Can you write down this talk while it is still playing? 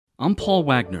I'm Paul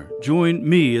Wagner. Join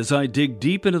me as I dig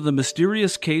deep into the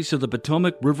mysterious case of the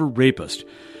Potomac River rapist.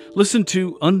 Listen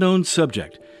to Unknown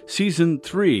Subject, Season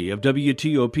 3 of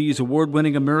WTOP's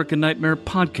award-winning American Nightmare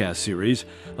podcast series,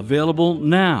 available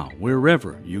now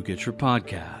wherever you get your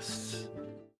podcasts.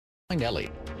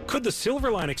 Ellie. Could the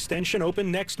Silverline extension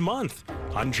open next month?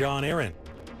 I'm John Aaron.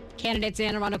 Candidates in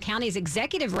Anne Arundel County's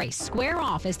executive race square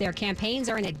off as their campaigns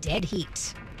are in a dead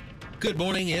heat. Good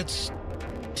morning. It's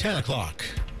 10 o'clock.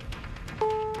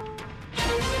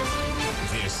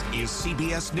 This is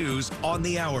CBS News on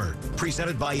the Hour,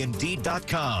 presented by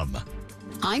Indeed.com.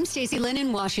 I'm Stacey Lynn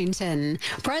in Washington.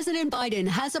 President Biden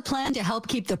has a plan to help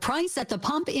keep the price at the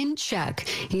pump in check.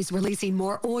 He's releasing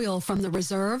more oil from the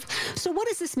reserve. So what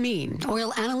does this mean?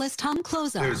 Oil analyst Tom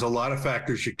Kloza. There's a lot of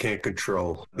factors you can't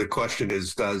control. The question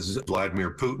is, does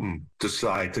Vladimir Putin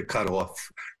decide to cut off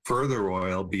further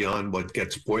oil beyond what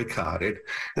gets boycotted?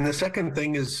 And the second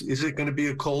thing is it going to be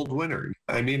a cold winter?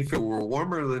 I mean, if it were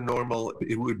warmer than normal,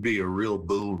 it would be a real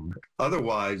boon.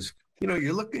 Otherwise,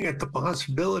 you're looking at the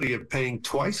possibility of paying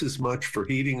twice as much for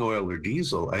heating oil or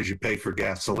diesel as you pay for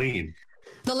gasoline.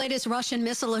 The latest Russian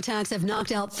missile attacks have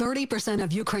knocked out 30%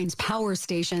 of Ukraine's power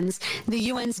stations. The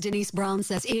UN's Denise Brown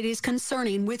says it is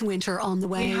concerning with winter on the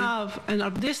way. We have, and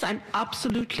of this I'm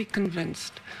absolutely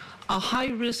convinced, a high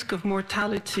risk of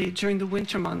mortality during the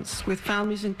winter months with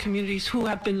families and communities who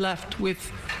have been left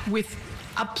with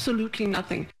absolutely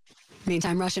nothing.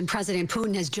 Meantime, Russian President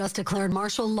Putin has just declared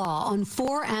martial law on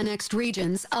 4 annexed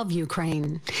regions of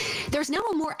Ukraine. There's now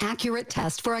a more accurate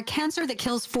test for a cancer that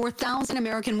kills 4,000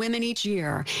 American women each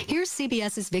year. Here's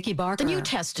CBS's Vicki Barker. The new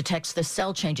test detects the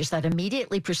cell changes that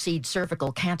immediately precede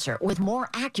cervical cancer with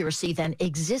more accuracy than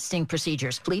existing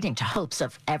procedures, leading to hopes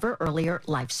of ever earlier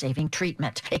life-saving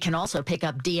treatment. It can also pick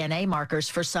up DNA markers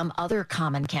for some other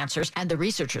common cancers, and the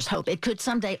researchers hope it could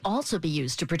someday also be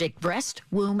used to predict breast,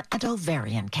 womb, and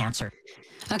ovarian cancer.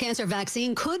 A cancer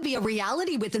vaccine could be a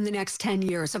reality within the next 10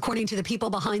 years, according to the people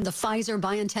behind the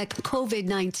Pfizer-BioNTech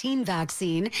COVID-19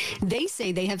 vaccine. They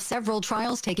say they have several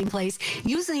trials taking place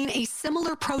using a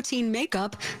similar protein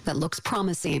makeup that looks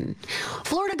promising.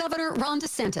 Florida Governor Ron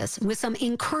DeSantis with some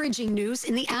encouraging news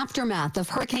in the aftermath of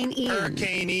Hurricane Ian.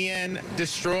 Hurricane Ian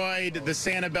destroyed the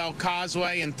Sanibel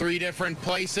Causeway in 3 different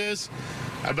places.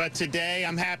 But today,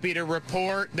 I'm happy to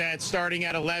report that starting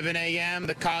at 11 a.m.,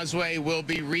 the causeway will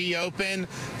be reopened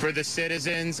for the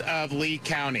citizens of Lee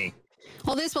County.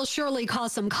 Well, this will surely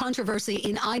cause some controversy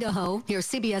in Idaho. Here's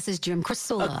CBS's Jim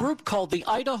Crisula. A group called the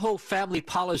Idaho Family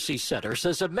Policy Center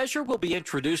says a measure will be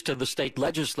introduced in the state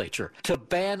legislature to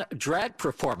ban drag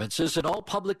performances in all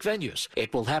public venues.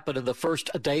 It will happen in the first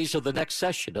days of the next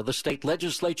session of the state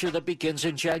legislature that begins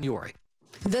in January.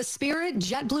 The Spirit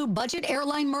JetBlue budget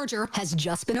airline merger has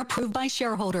just been approved by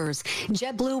shareholders.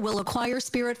 JetBlue will acquire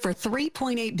Spirit for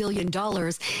 $3.8 billion.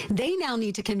 They now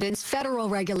need to convince federal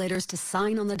regulators to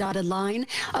sign on the dotted line,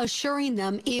 assuring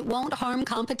them it won't harm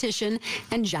competition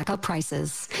and jack up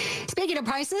prices. Speaking of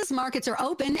prices, markets are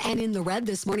open and in the red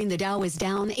this morning. The Dow is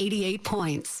down 88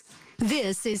 points.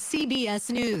 This is CBS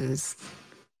News.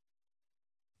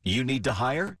 You need to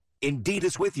hire? Indeed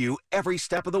is with you every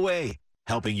step of the way,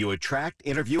 helping you attract,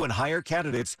 interview, and hire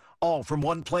candidates all from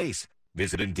one place.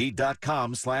 Visit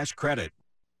Indeed.com/credit.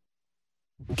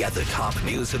 Get the top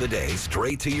news of the day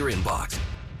straight to your inbox.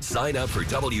 Sign up for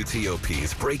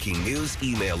WTOP's breaking news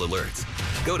email alerts.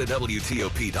 Go to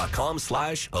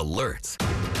WTOP.com/alerts.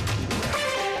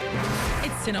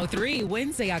 It's 10:03,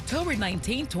 Wednesday, October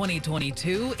 19,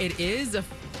 2022. It is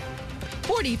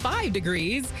 45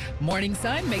 degrees. Morning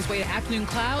sun makes way to afternoon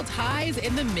clouds, highs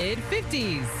in the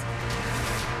mid-50s.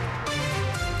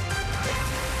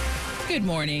 Good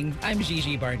morning. I'm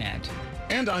Gigi Barnett.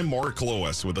 And I'm Mark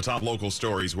Lewis with the top local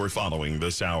stories we're following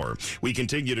this hour. We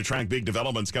continue to track big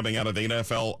developments coming out of the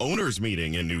NFL owners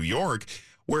meeting in New York,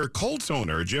 where Colts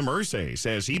owner Jim Irsay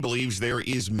says he believes there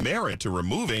is merit to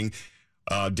removing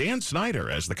Dan Snyder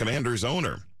as the Commanders'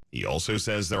 owner. He also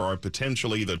says there are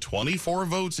potentially the 24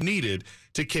 votes needed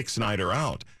to kick Snyder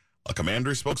out. A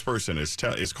Commanders spokesperson is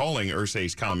calling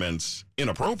Irsay's comments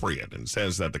inappropriate and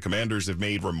says that the Commanders have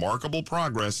made remarkable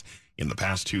progress in the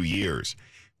past 2 years.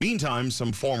 Meantime,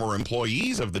 some former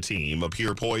employees of the team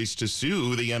appear poised to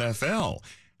sue the NFL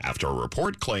after a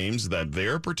report claims that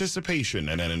their participation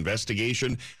in an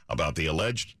investigation about the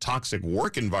alleged toxic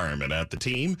work environment at the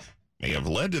team may have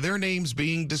led to their names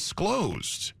being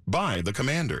disclosed by the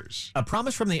Commanders. A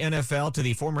promise from the NFL to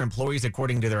the former employees,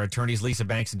 according to their attorneys Lisa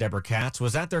Banks and Deborah Katz,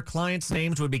 was that their clients'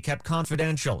 names would be kept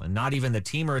confidential and not even the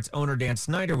team or its owner Dan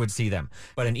Snyder would see them.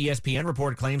 But an ESPN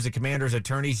report claims the Commanders'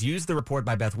 attorneys used the report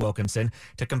by Beth Wilkinson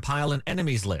to compile an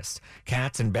enemies list.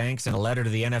 Katz and Banks, in a letter to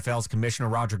the NFL's Commissioner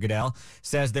Roger Goodell,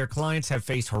 says their clients have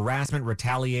faced harassment,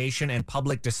 retaliation, and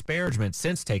public disparagement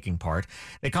since taking part.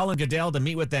 They call on Goodell to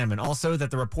meet with them and also that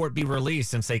the report be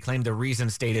released, since they claim the reason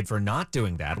stated for not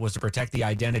doing that was to protect the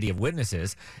identity of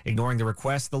witnesses. Ignoring the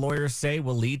request, the lawyers say,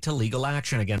 will lead to legal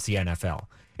action against the NFL.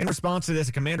 In response to this,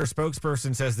 a Commander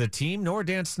spokesperson says the team nor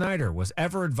Dan Snyder was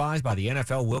ever advised by the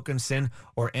NFL, Wilkinson,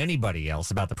 or anybody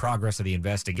else about the progress of the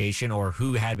investigation or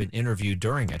who had been interviewed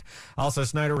during it. Also,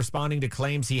 Snyder, responding to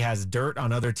claims he has dirt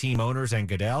on other team owners and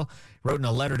Goodell, wrote in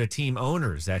a letter to team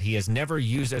owners that he has never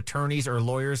used attorneys or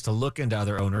lawyers to look into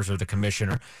other owners or the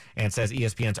commissioner, and says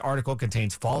ESPN's article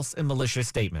contains false and malicious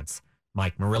statements.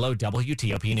 Mike Murillo,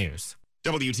 WTOP News.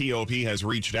 WTOP has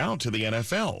reached out to the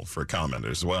NFL for comment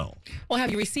as well. Well, have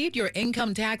you received your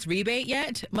income tax rebate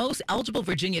yet? Most eligible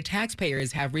Virginia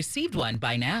taxpayers have received one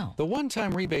by now. The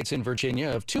one-time rebates in Virginia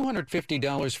of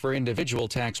 $250 for individual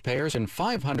taxpayers and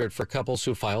 $500 for couples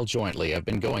who file jointly have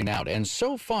been going out, and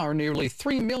so far nearly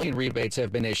 3 million rebates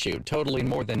have been issued, totaling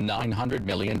more than $900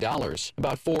 million.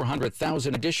 About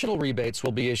 400,000 additional rebates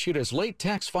will be issued as late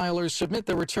tax filers submit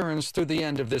their returns through the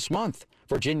end of this month.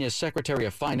 Virginia's Secretary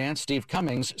of Finance, Steve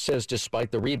Cummings, says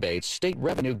despite the rebates, state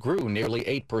revenue grew nearly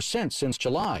 8% since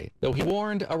July, though he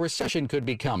warned a recession could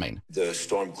be coming. The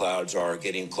storm clouds are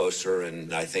getting closer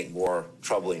and I think more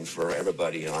troubling for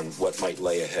everybody on what might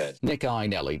lay ahead. Nick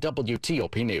Iannelli,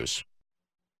 WTOP News.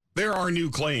 There are new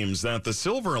claims that the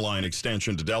Silver Line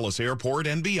extension to Dulles Airport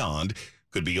and beyond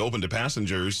could be open to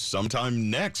passengers sometime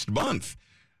next month.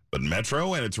 But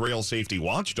Metro and its rail safety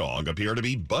watchdog appear to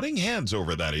be butting heads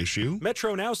over that issue.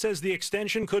 Metro now says the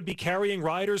extension could be carrying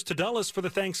riders to Dulles for the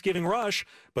Thanksgiving rush,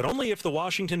 but only if the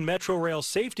Washington Metro Rail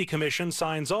Safety Commission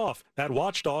signs off. That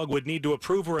watchdog would need to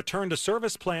approve a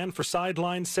return-to-service plan for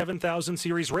Sideline 7000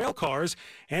 series rail cars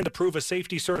and approve a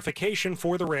safety certification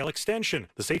for the rail extension.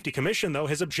 The Safety Commission, though,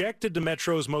 has objected to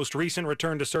Metro's most recent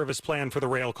return-to-service plan for the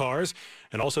rail cars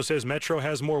and also says Metro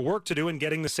has more work to do in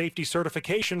getting the safety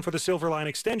certification for the Silver Line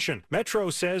extension.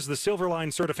 Metro says the Silver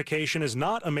Line certification is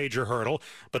not a major hurdle,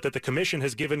 but that the commission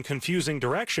has given confusing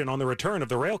direction on the return of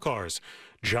the rail cars.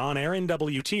 John Aaron,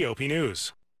 WTOP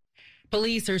News.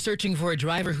 Police are searching for a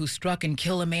driver who struck and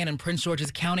killed a man in Prince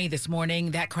George's County this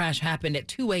morning. That crash happened at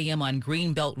 2 a.m. on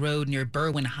Greenbelt Road near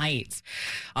Berwyn Heights.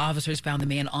 Officers found the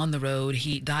man on the road.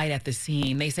 He died at the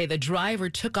scene. They say the driver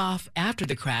took off after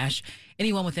the crash.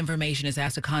 Anyone with information is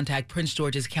asked to contact Prince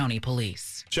George's County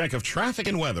Police. Check of traffic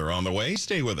and weather on the way.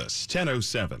 Stay with us.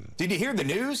 10:07. Did you hear the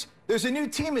news? There's a new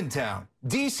team in town.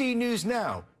 DC News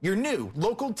Now, your new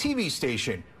local TV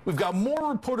station. We've got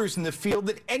more reporters in the field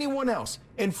than anyone else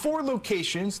in 4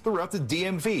 locations throughout the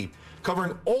DMV,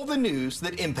 covering all the news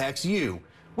that impacts you.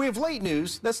 We have late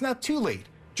news that's not too late.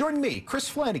 Join me, Chris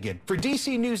Flanagan, for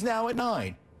DC News Now at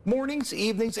 9. Mornings,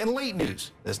 evenings, and late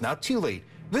news that's not too late.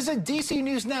 Visit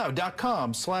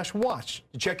dcnewsnow.com/watch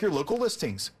to check your local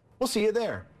listings. We'll see you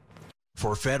there.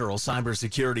 For federal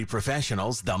cybersecurity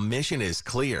professionals, the mission is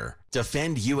clear.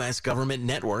 Defend U.S. government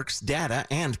networks, data,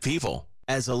 and people.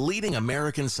 As a leading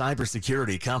American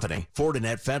cybersecurity company,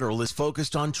 Fortinet Federal is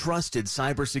focused on trusted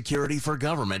cybersecurity for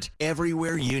government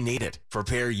everywhere you need it.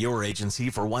 Prepare your agency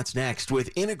for what's next with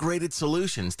integrated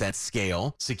solutions that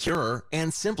scale, secure,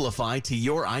 and simplify to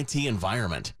your IT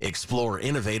environment. Explore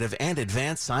innovative and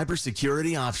advanced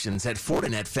cybersecurity options at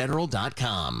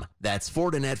FortinetFederal.com. That's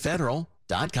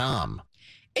FortinetFederal.com.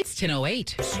 It's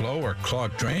 10:08. Slow or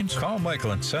clogged drains? Call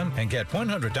Michael & Son and get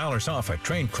 $100 off a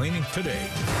drain cleaning today.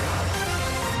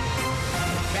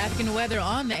 Traffic and weather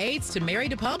on the 8th to Mary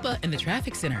DePompa in the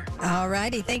traffic center. All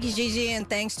righty. Thank you, Gigi, and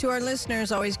thanks to our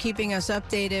listeners always keeping us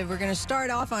updated. We're going to start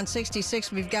off on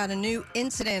 66. We've got a new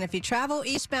incident. If you travel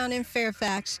eastbound in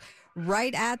Fairfax,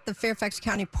 right at the Fairfax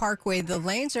County Parkway, the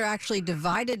lanes are actually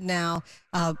divided now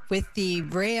with the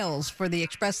rails for the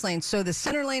express lanes. So the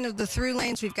center lane of the through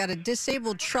lanes, we've got a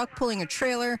disabled truck pulling a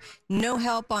trailer. No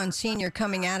help on scene. You're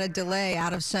coming at a delay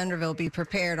out of Centerville. Be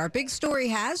prepared. Our big story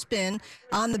has been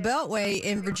on the Beltway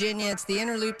in Virginia. It's the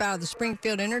inner loop out of the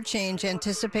Springfield interchange.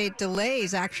 Anticipate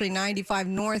delays, actually 95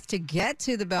 north to get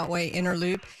to the Beltway inner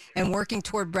loop and working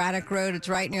toward Braddock Road. It's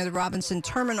right near the Robinson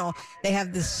Terminal. They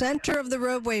have the center of the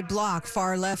roadway block.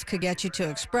 Far left could get you to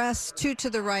Express. 2 to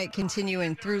the right continue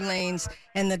in through lanes,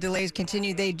 and the delays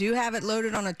continue. They do have it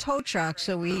loaded on a tow truck,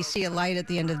 so we see a light at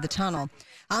the end of the tunnel.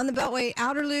 On the Beltway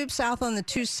Outer Loop, south on the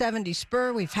 270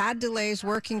 spur, we've had delays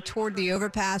working toward the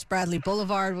overpass, Bradley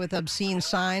Boulevard, with obscene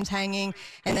signs hanging.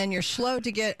 And then you're slow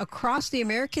to get across the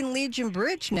American Legion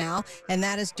Bridge now, and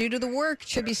that is due to the work. It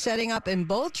should be setting up in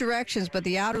both directions, but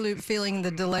the Outer Loop feeling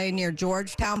the delay near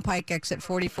Georgetown Pike exit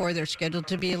 44. They're scheduled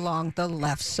to be along the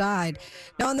left side.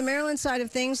 Now, on the Maryland side of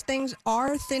things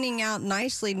are thinning out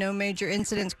nicely. No major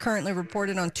incidents currently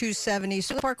reported on 270.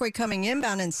 So the Parkway coming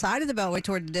inbound inside of the Beltway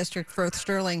toward the district for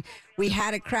Sterling. We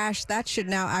had a crash that should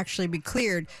now actually be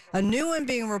cleared. A new one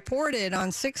being reported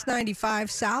on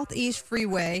 695 Southeast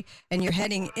Freeway, and you're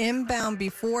heading inbound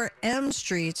before M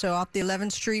Street. So off the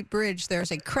 11th Street Bridge,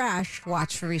 there's a crash.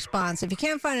 Watch for response. If you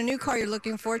can't find a new car you're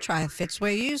looking for, try a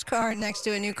Fitzway used car. Next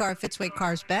to a new car, Fitzway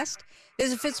Cars Best.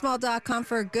 Visit fitzmall.com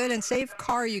for a good and safe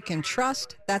car you can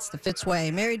trust. That's the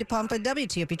Fitzway. Mary DePompa,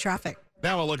 WTOP Traffic.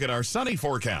 Now a look at our sunny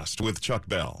forecast with Chuck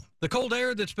Bell. The cold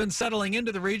air that's been settling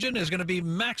into the region is going to be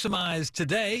maximized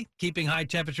today, keeping high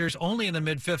temperatures only in the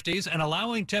mid-50s and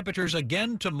allowing temperatures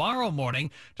again tomorrow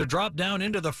morning to drop down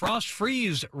into the frost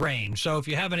freeze range. So if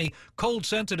you have any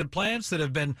cold-sensitive plants that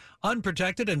have been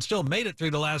unprotected and still made it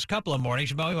through the last couple of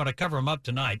mornings, you might want to cover them up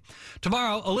tonight.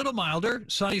 Tomorrow, a little milder,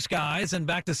 sunny skies and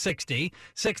back to 60,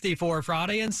 64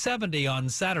 Friday and 70 on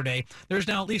Saturday. There's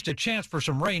now at least a chance for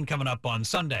some rain coming up on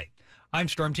Sunday. I'm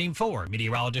Storm Team 4,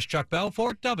 meteorologist Chuck Bell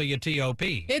for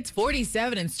WTOP. It's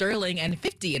 47 in Sterling and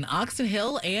 50 in Oxon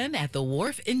Hill and at the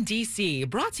Wharf in D.C.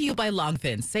 Brought to you by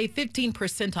Longfence. Save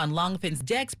 15% on Longfence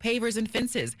decks, pavers, and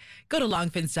fences. Go to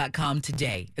longfence.com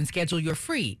today and schedule your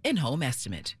free in-home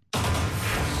estimate.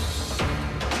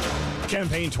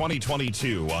 Campaign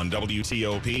 2022 on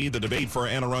WTOP. The debate for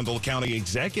Anne Arundel County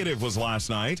Executive was last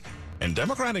night. And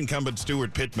Democrat incumbent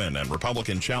Stuart Pittman and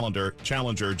Republican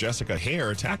challenger Jessica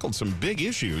Hare tackled some big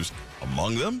issues,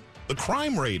 among them the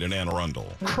crime rate in Anne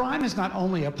Arundel. Crime is not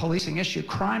only a policing issue.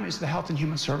 Crime is the health and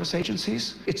human service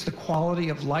agencies. It's the quality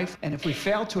of life. And if we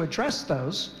fail to address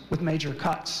those with major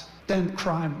cuts, then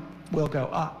crime will go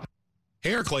up.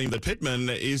 Hare claimed that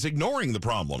Pittman is ignoring the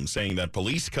problem, saying that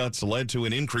police cuts led to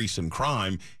an increase in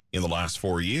crime in the last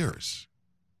 4 years.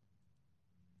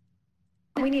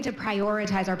 We need to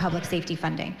prioritize our public safety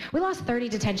funding. We lost 30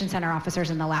 detention center officers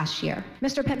in the last year.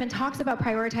 Mr. Pittman talks about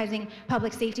prioritizing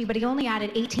public safety, but he only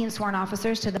added 18 sworn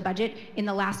officers to the budget in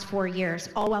the last 4 years,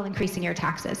 all while increasing your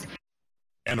taxes.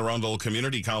 Anne Arundel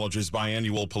Community College's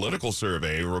biannual political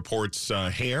survey reports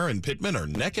Hare and Pittman are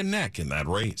neck and neck in that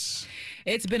race.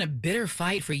 It's been a bitter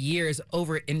fight for years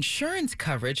over insurance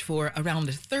coverage for around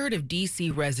a third of D.C.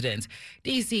 residents.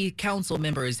 D.C. council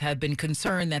members have been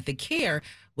concerned that the care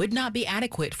would not be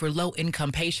adequate for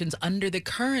low-income patients under the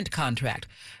current contract.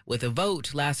 With a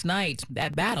vote last night,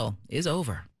 that battle is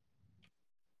over.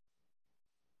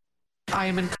 I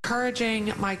am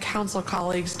encouraging my council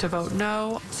colleagues to vote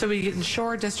no so we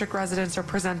ensure district residents are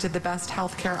presented the best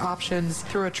health care options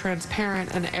through a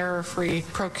transparent and error-free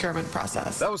procurement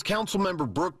process. That was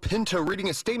Councilmember Brooke Pinto reading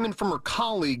a statement from her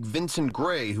colleague Vincent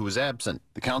Gray, who was absent.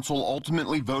 The council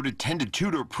ultimately voted 10-2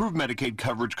 to approve Medicaid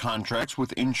coverage contracts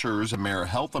with insurers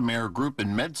AmeriHealth, AmeriGroup,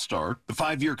 and MedStar. The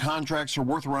 5-year contracts are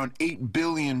worth around $8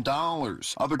 billion.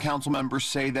 Other council members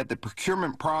say that the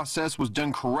procurement process was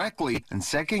done correctly, and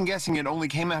second-guessing it only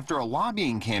came after a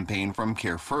lobbying campaign from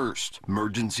Care First.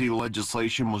 Emergency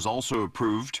legislation was also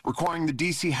approved, requiring the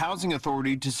D.C. Housing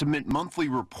Authority to submit monthly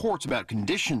reports about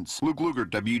conditions. Luke Luger,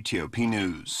 WTOP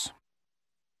News.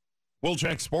 We'll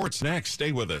check sports next.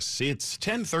 Stay with us. It's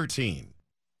 10:13.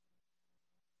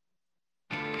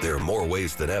 There are more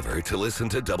ways than ever to listen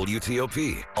to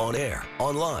WTOP. On air,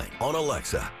 online, on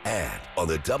Alexa, and on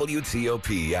the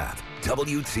WTOP app.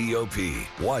 WTOP,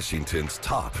 Washington's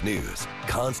top news.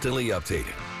 Constantly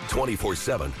updated.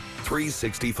 24/7,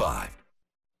 365.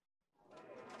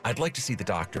 I'd like to see the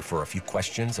doctor for a few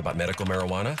questions about medical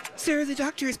marijuana. Sir, the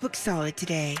doctor is booked solid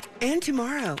today and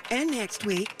tomorrow and next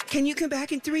week. Can you come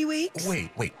back in 3 weeks?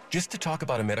 Wait. Just to talk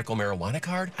about a medical marijuana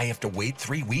card, I have to wait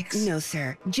 3 weeks? No,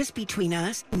 sir. Just between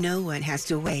us, no one has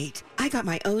to wait. I got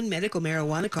my own medical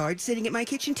marijuana card sitting at my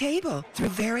kitchen table through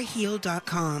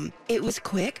VeriHeal.com. It was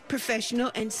quick, professional,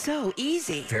 and so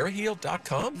easy.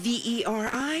 VeriHeal.com?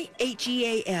 VeriHeal.com.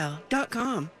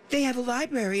 They have a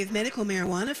library of medical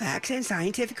marijuana facts and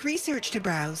scientific research to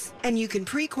browse. And you can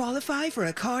pre-qualify for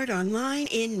a card online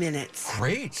in minutes.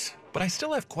 Great. But I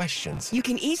still have questions. You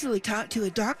can easily talk to a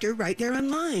doctor right there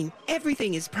online.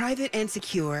 Everything is private and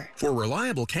secure. For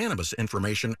reliable cannabis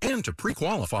information and to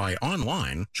pre-qualify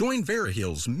online, join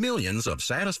VeriHeal's millions of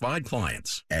satisfied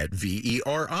clients at VeriHeal.com.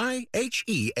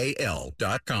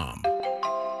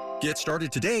 Get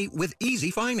started today with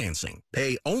easy financing.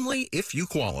 Pay only if you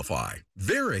qualify.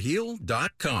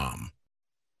 VeriHeal.com.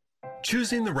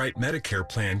 Choosing the right Medicare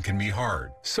plan can be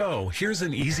hard. So here's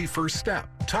an easy first step.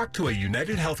 Talk to a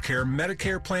United Healthcare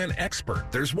Medicare plan expert.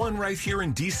 There's one right here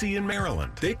in D.C. and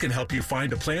Maryland. They can help you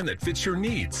find a plan that fits your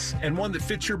needs and one that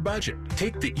fits your budget.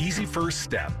 Take the easy first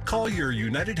step. Call your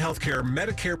United Healthcare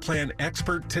Medicare plan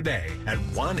expert today at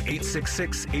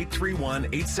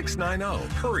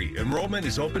 1-866-831-8690. Hurry, enrollment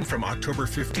is open from October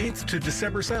 15th to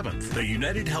December 7th. The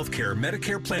United Healthcare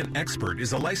Medicare plan expert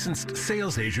is a licensed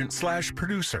sales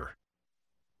agent/producer.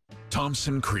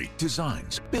 Thompson Creek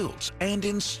designs, builds, and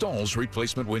installs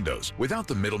replacement windows without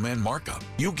the middleman markup.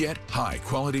 You get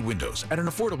high-quality windows at an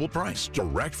affordable price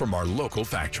direct from our local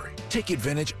factory. Take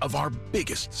advantage of our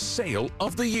biggest sale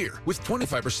of the year with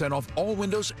 25% off all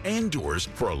windows and doors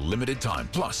for a limited time,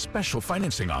 plus special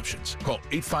financing options. Call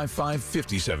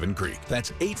 855-57-CREEK.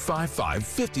 That's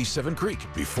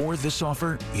 855-57-CREEK before this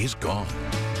offer is gone.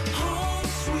 Home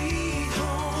sweet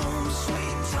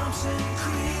Thompson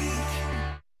Creek.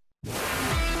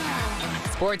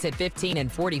 Sports at 15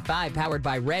 and 45, powered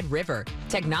by Red River.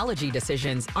 Technology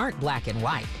decisions aren't black and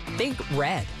white. Think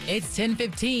red. It's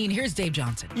 10:15. Here's Dave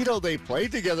Johnson. You know, they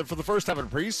played together for the first time in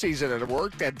preseason, and it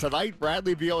worked. And tonight,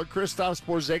 Bradley Beal and Kristaps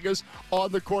Porzingis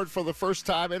on the court for the first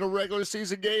time in a regular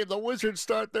season game. The Wizards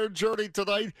start their journey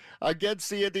tonight against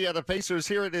the Indiana Pacers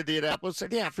here in Indianapolis.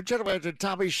 And yeah, for general manager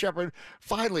Tommy Shepard,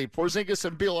 finally, Porzingis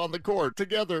and Beal on the court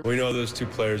together. We know those two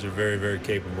players are very, very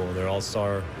capable. They're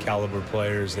all-star caliber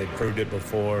players. They've proved it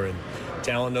before. And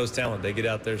talent knows talent. They get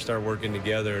out there, start working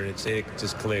together, and it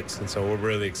just clicks. And so we're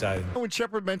really excited. When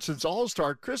Shepard mentions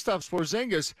all-star, Kristaps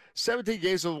Porzingis, 17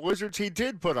 games with the Wizards, he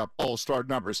did put up all-star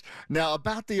numbers. Now,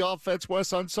 about the offense, Wes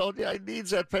Unseld, yeah, he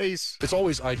needs that pace. It's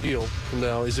always ideal.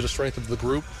 Now, is it a strength of the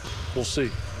group? We'll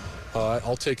see.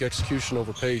 I'll take execution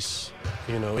over pace,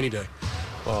 any day.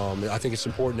 I think it's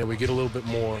important that we get a little bit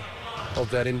more of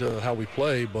that into how we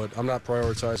play, but I'm not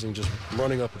prioritizing just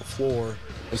running up the floor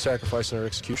and sacrificing our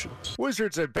execution.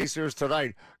 Wizards and Pacers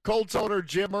tonight. Colts owner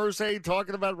Jim Irsay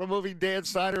talking about removing Dan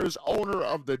Snyder as owner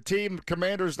of the team.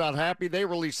 Commanders not happy. They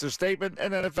released a statement,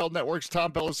 and NFL Network's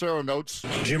Tom Pelissero notes.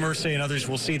 Jim Irsay and others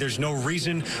will see there's no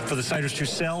reason for the Snyders to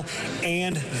sell,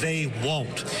 and they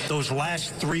won't. Those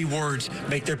last three words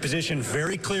make their position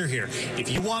very clear here.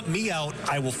 If you want me out,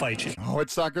 I will fight you. Oh,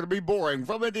 it's not going to be boring.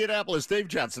 From Indianapolis, Dave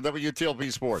Johnson,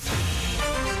 WTOP Sports.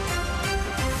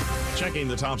 Checking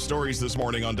the top stories this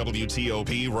morning on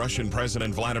WTOP, Russian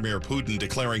President Vladimir Putin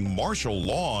declaring martial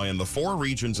law in the 4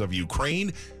 regions of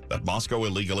Ukraine that Moscow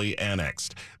illegally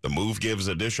annexed. The move gives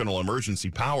additional emergency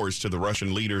powers to the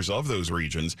Russian leaders of those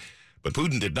regions, but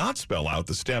Putin did not spell out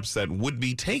the steps that would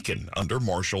be taken under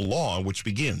martial law, which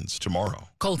begins tomorrow.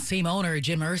 Colts team owner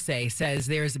Jim Irsay says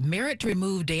there's merit to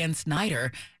remove Dan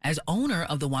Snyder as owner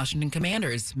of the Washington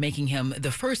Commanders, making him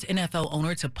the first NFL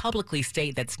owner to publicly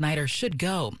state that Snyder should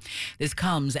go. This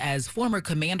comes as former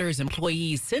Commanders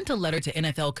employees sent a letter to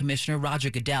NFL Commissioner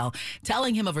Roger Goodell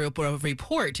telling him of a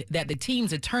report that the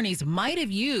team's attorneys might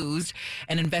have used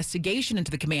an investigation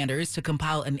into the Commanders to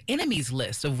compile an enemies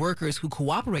list of workers who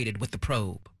cooperated with the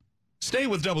probe. Stay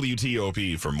with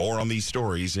WTOP for more on these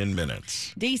stories in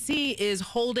minutes. D.C. is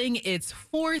holding its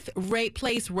 4th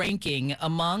place ranking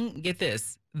among, get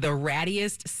this, the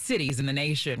rattiest cities in the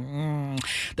nation.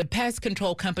 The pest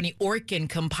control company Orkin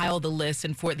compiled the list,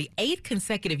 and for the 8th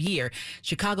consecutive year,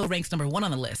 Chicago ranks number 1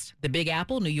 on the list. The Big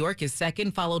Apple, New York, is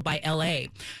second, followed by L.A.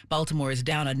 Baltimore is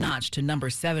down a notch to number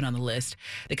 7 on the list.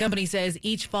 The company says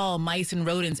each fall, mice and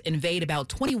rodents invade about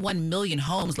 21 million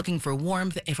homes looking for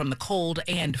warmth from the cold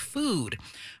and food.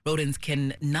 Rodents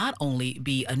can not only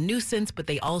be a nuisance, but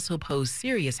they also pose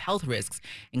serious health risks,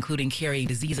 including carrying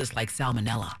diseases like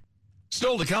salmonella.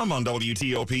 Still to come on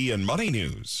WTOP and Money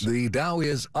News. The Dow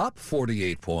is up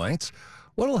 48 points.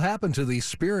 What will happen to the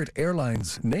Spirit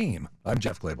Airlines name? I'm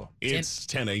Jeff Clable. It's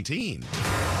 10:18.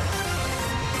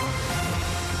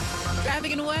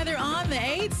 Traffic and weather on the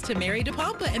 8s to Mary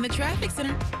DePompa in the traffic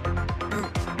center.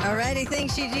 All righty,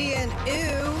 thanks, Gigi. And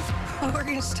we're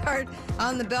going to start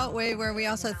on the Beltway, where we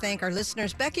also thank our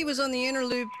listeners. Becky was on the inner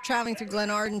loop traveling through Glen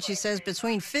Arden. She says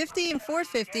between 50 and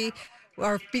 450,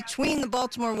 or between the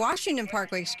Baltimore-Washington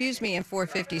Parkway, and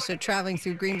 450, so traveling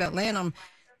through Greenbelt Lanham.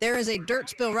 There is a dirt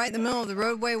spill right in the middle of the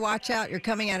roadway. Watch out. You're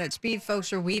coming out at speed.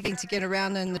 Folks are weaving to get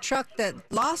around, and the truck that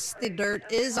lost the dirt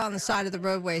is on the side of the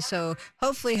roadway, so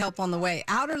hopefully help on the way.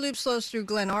 Outer loop slows through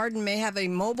Glen Arden, may have a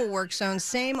mobile work zone.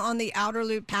 Same on the outer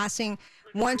loop passing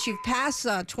once you've passed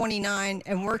 29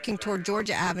 and working toward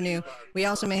Georgia Avenue, we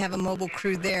also may have a mobile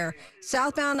crew there.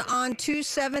 Southbound on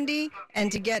 270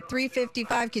 and to get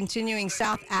 355 continuing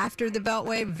south after the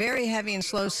Beltway, very heavy and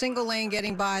slow, single lane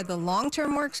getting by the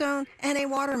long-term work zone and a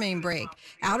water main break.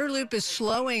 Outer loop is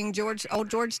slowing Old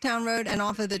Georgetown Road and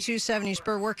off of the 270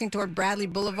 spur working toward Bradley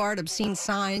Boulevard, obscene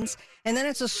signs. And then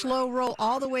it's a slow roll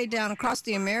all the way down across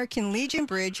the American Legion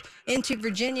Bridge into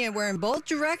Virginia, where in both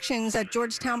directions at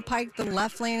Georgetown Pike, the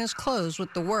left lane is closed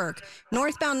with the work.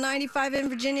 Northbound 95 in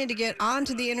Virginia to get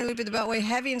onto the inner loop of the Beltway,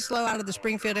 heavy and slow out of the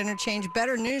Springfield interchange.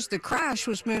 Better news, the crash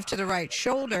was moved to the right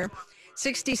shoulder.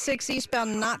 66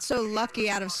 eastbound, not so lucky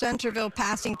out of Centerville,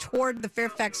 passing toward the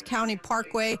Fairfax County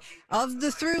Parkway of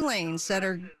the through lanes that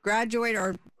are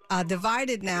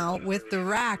divided now with the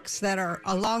racks that are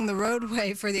along the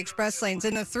roadway for the express lanes.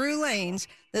 In the through lanes,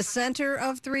 the center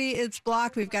of 3 is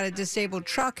blocked. We've got a disabled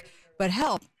truck, but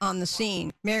help on the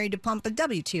scene. Mary DePompa,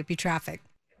 WTOP Traffic.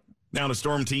 Now to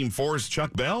Storm Team 4's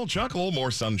Chuck Bell. Chuck, a little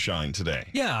more sunshine today.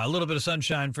 Yeah, a little bit of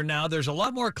sunshine for now. There's a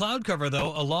lot more cloud cover,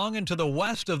 though, along and to the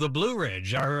west of the Blue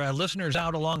Ridge. Our listeners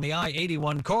out along the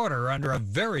I-81 corridor are under a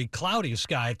very cloudy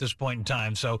sky at this point in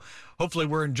time. So hopefully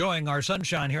we're enjoying our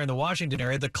sunshine here in the Washington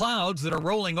area. The clouds that are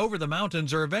rolling over the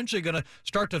mountains are eventually going to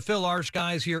start to fill our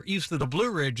skies here east of the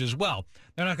Blue Ridge as well.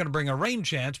 They're not going to bring a rain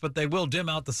chance, but they will dim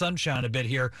out the sunshine a bit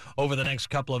here over the next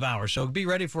couple of hours. So be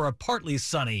ready for a partly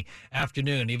sunny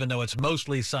afternoon, even though it's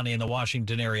mostly sunny in the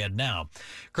Washington area now.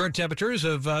 Current temperatures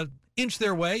have inch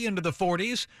their way into the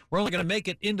 40s. We're only going to make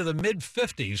it into the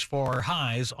mid-50s for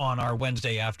highs on our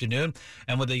Wednesday afternoon.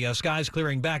 And with the skies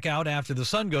clearing back out after the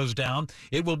sun goes down,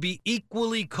 it will be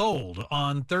equally cold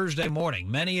on Thursday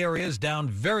morning. Many areas down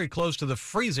very close to the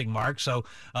freezing mark, so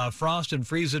frost and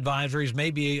freeze advisories may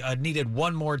be needed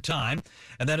one more time.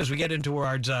 And then as we get into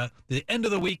towards the end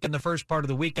of the week and the first part of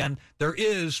the weekend, there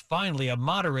is finally a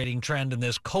moderating trend in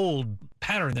this cold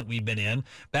pattern that we've been in.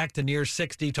 Back to near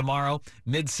 60 tomorrow,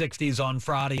 mid-60s on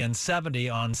Friday, and 70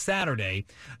 on Saturday.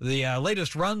 The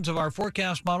latest runs of our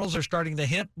forecast models are starting to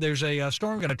hint. There's a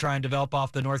storm going to try and develop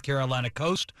off the North Carolina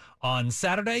coast on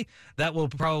Saturday. That will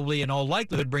probably, in all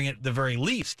likelihood, bring at the very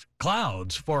least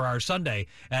clouds for our Sunday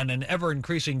and an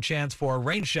ever-increasing chance for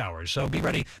rain showers. So be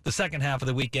ready. The second half of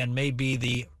the weekend may be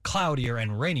the cloudier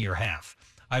and rainier half.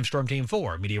 I'm Storm Team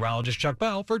 4 meteorologist Chuck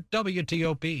Bell for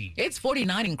WTOP. It's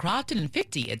 49 in Crofton and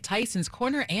 50 at Tyson's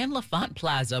Corner and LaFont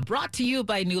Plaza. Brought to you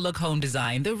by New Look Home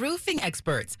Design, the roofing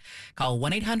experts. Call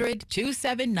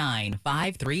 1-800-279-5300.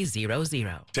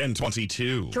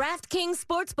 1022. DraftKings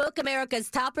Sportsbook, America's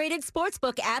top-rated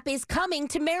sportsbook app, is coming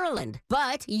to Maryland.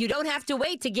 But you don't have to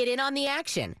wait to get in on the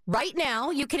action. Right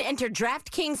now, you can enter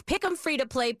DraftKings Pick'em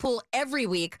free-to-play pool every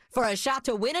week for a shot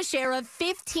to win a share of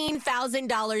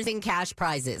 $15,000 in cash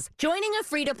prizes. Joining a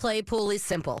free-to-play pool is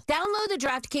simple. Download the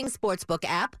DraftKings Sportsbook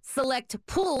app, select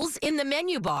Pools in the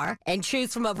menu bar, and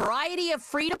choose from a variety of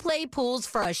free-to-play pools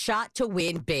for a shot to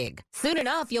win big. Soon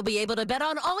enough, you'll be able to bet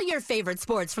on all your favorite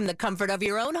sports from the comfort of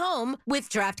your own home with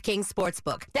DraftKings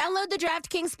Sportsbook. Download the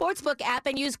DraftKings Sportsbook app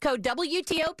and use code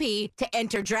WTOP to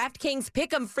enter DraftKings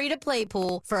Pick'em free-to-play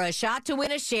pool for a shot to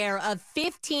win a share of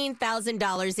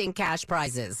 $15,000 in cash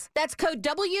prizes. That's code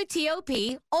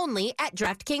WTOP only at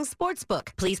DraftKings Sportsbook.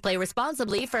 Please play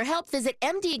responsibly. For help, visit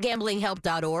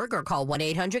mdgamblinghelp.org or call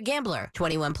 1-800-GAMBLER.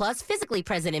 21 plus, physically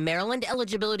present in Maryland.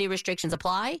 Eligibility restrictions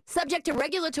apply. Subject to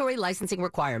regulatory licensing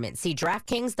requirements. See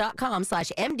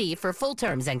DraftKings.com/MD for full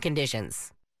terms and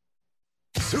conditions.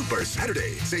 Super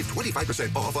Saturday. Save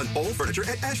 25% off on all furniture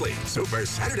at Ashley. Super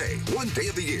Saturday. One day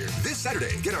of the year. This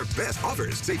Saturday, get our best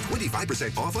offers. Save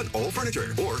 25% off on all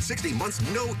furniture or 60 months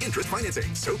no interest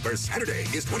financing. Super Saturday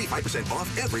is 25%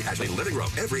 off every Ashley living room,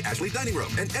 every Ashley dining room,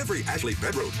 and every Ashley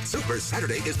bedroom. Super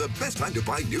Saturday is the best time to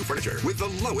buy new furniture with the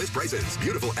lowest prices.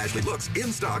 Beautiful Ashley looks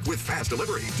in stock with fast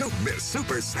delivery. Don't miss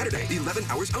Super Saturday. 11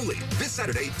 hours only. This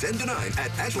Saturday, 10 to 9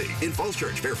 at Ashley in Falls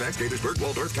Church, Fairfax, Gaithersburg,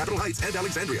 Waldorf, Capitol Heights, and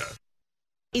Alexandria.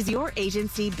 Is your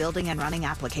agency building and running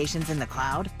applications in the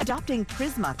cloud? Adopting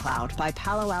Prisma Cloud by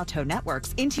Palo Alto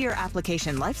Networks into your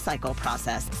application lifecycle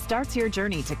process starts your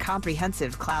journey to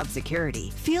comprehensive cloud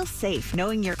security. Feel safe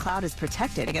knowing your cloud is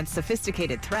protected against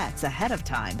sophisticated threats ahead of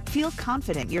time. Feel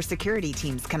confident your security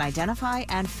teams can identify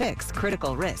and fix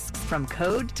critical risks from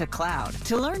code to cloud.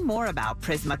 To learn more about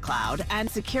Prisma Cloud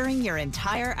and securing your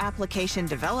entire application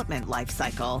development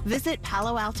lifecycle, visit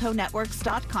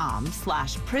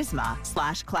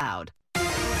paloaltonetworks.com/prisma/cloud.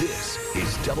 This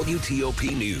is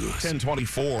WTOP News.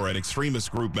 1024, an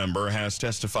extremist group member has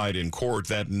testified in court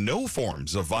that no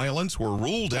forms of violence were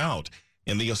ruled out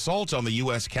in the assault on the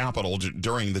U.S. Capitol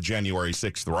during the January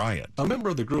 6th riot. A member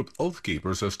of the group Oath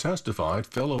Keepers has testified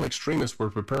fellow extremists were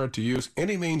prepared to use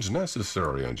any means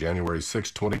necessary on January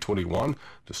 6, 2021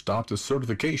 to stop the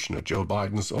certification of Joe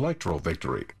Biden's electoral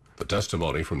victory. The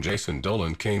testimony from Jason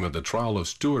Dolan came at the trial of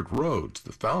Stuart Rhodes,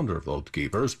 the founder of Oath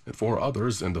Keepers, and 4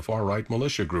 others in the far-right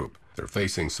militia group. They're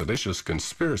facing seditious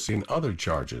conspiracy and other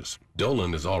charges.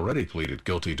 Dolan has already pleaded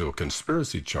guilty to a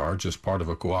conspiracy charge as part of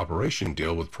a cooperation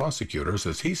deal with prosecutors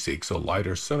as he seeks a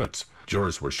lighter sentence.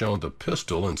 Jurors were shown the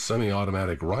pistol and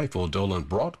semi-automatic rifle Dolan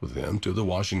brought with him to the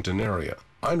Washington area.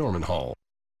 I'm Norman Hall.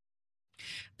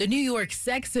 The New York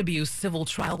sex abuse civil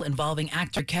trial involving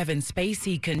actor Kevin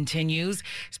Spacey continues.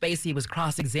 Spacey was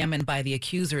cross-examined by the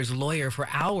accuser's lawyer for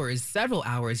hours, several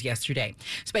hours yesterday.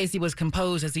 Spacey was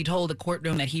composed as he told the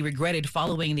courtroom that he regretted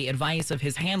following the advice of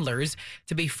his handlers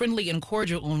to be friendly and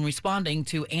cordial when responding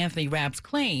to Anthony Rapp's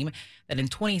claim that in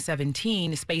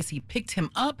 2017, Spacey picked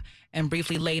him up and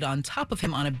briefly laid on top of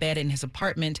him on a bed in his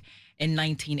apartment in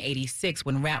 1986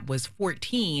 when Rapp was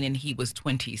 14 and he was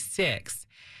 26.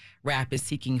 Rapp is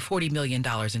seeking $40 million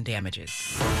in damages.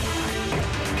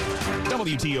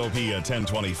 WTOP at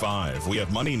 10:25. We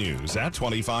have money news at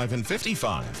 25 and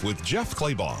 55 with Jeff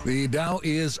Claybaugh. The Dow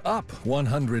is up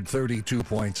 132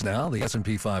 points now. The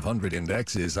S&P 500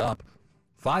 index is up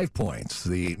 5 points.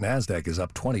 The NASDAQ is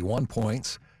up 21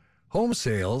 points. Home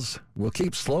sales will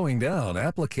keep slowing down.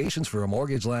 Applications for a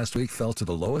mortgage last week fell to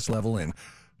the lowest level in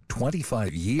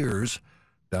 25 years,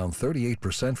 down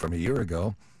 38% from a year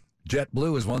ago.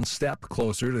 JetBlue is one step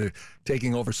closer to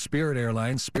taking over Spirit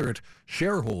Airlines. Spirit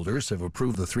shareholders have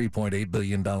approved the $3.8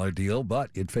 billion deal,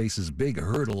 but it faces big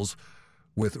hurdles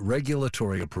with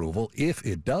regulatory approval. If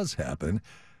it does happen,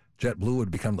 JetBlue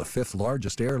would become the 5th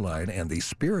largest airline, and the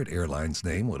Spirit Airlines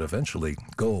name would eventually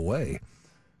go away.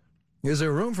 Is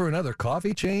there room for another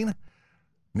coffee chain?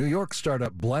 New York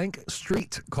startup Blank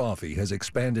Street Coffee has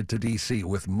expanded to D.C.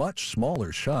 with much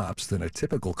smaller shops than a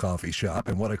typical coffee shop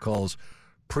and what it calls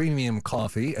premium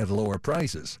coffee at lower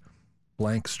prices.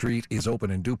 Blank Street is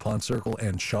open in DuPont Circle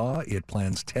and Shaw. It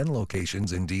plans 10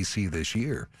 locations in D.C. this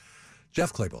year.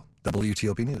 Jeff Claybaugh,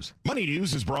 WTOP News. Money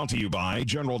News is brought to you by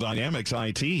General Dynamics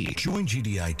IT. Join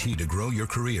GDIT to grow your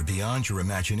career beyond your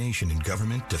imagination in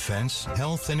government, defense,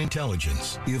 health, and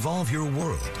intelligence. Evolve your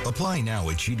world. Apply now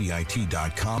at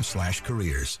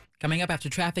gdit.com/careers. Coming up after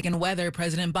traffic and weather,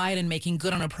 President Biden making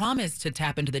good on a promise to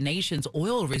tap into the nation's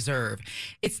oil reserve.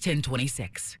 It's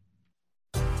 10:26.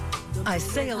 I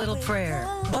say a little prayer.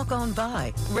 Walk on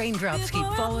by. Raindrops keep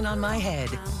falling on my head.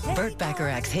 Burt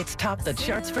Bacharach's hits top the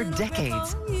charts for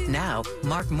decades. Now,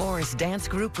 Mark Morris Dance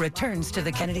Group returns to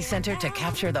the Kennedy Center to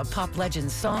capture the pop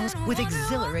legend's songs with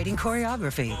exhilarating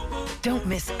choreography. Don't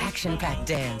miss action-packed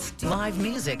dance, live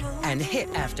music, and hit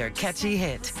after catchy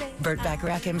hit. Burt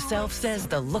Bacharach himself says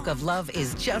the look of love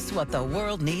is just what the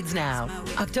world needs now.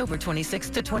 October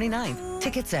 26th to 29th.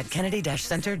 Tickets at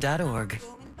kennedy-center.org.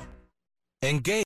 Engage.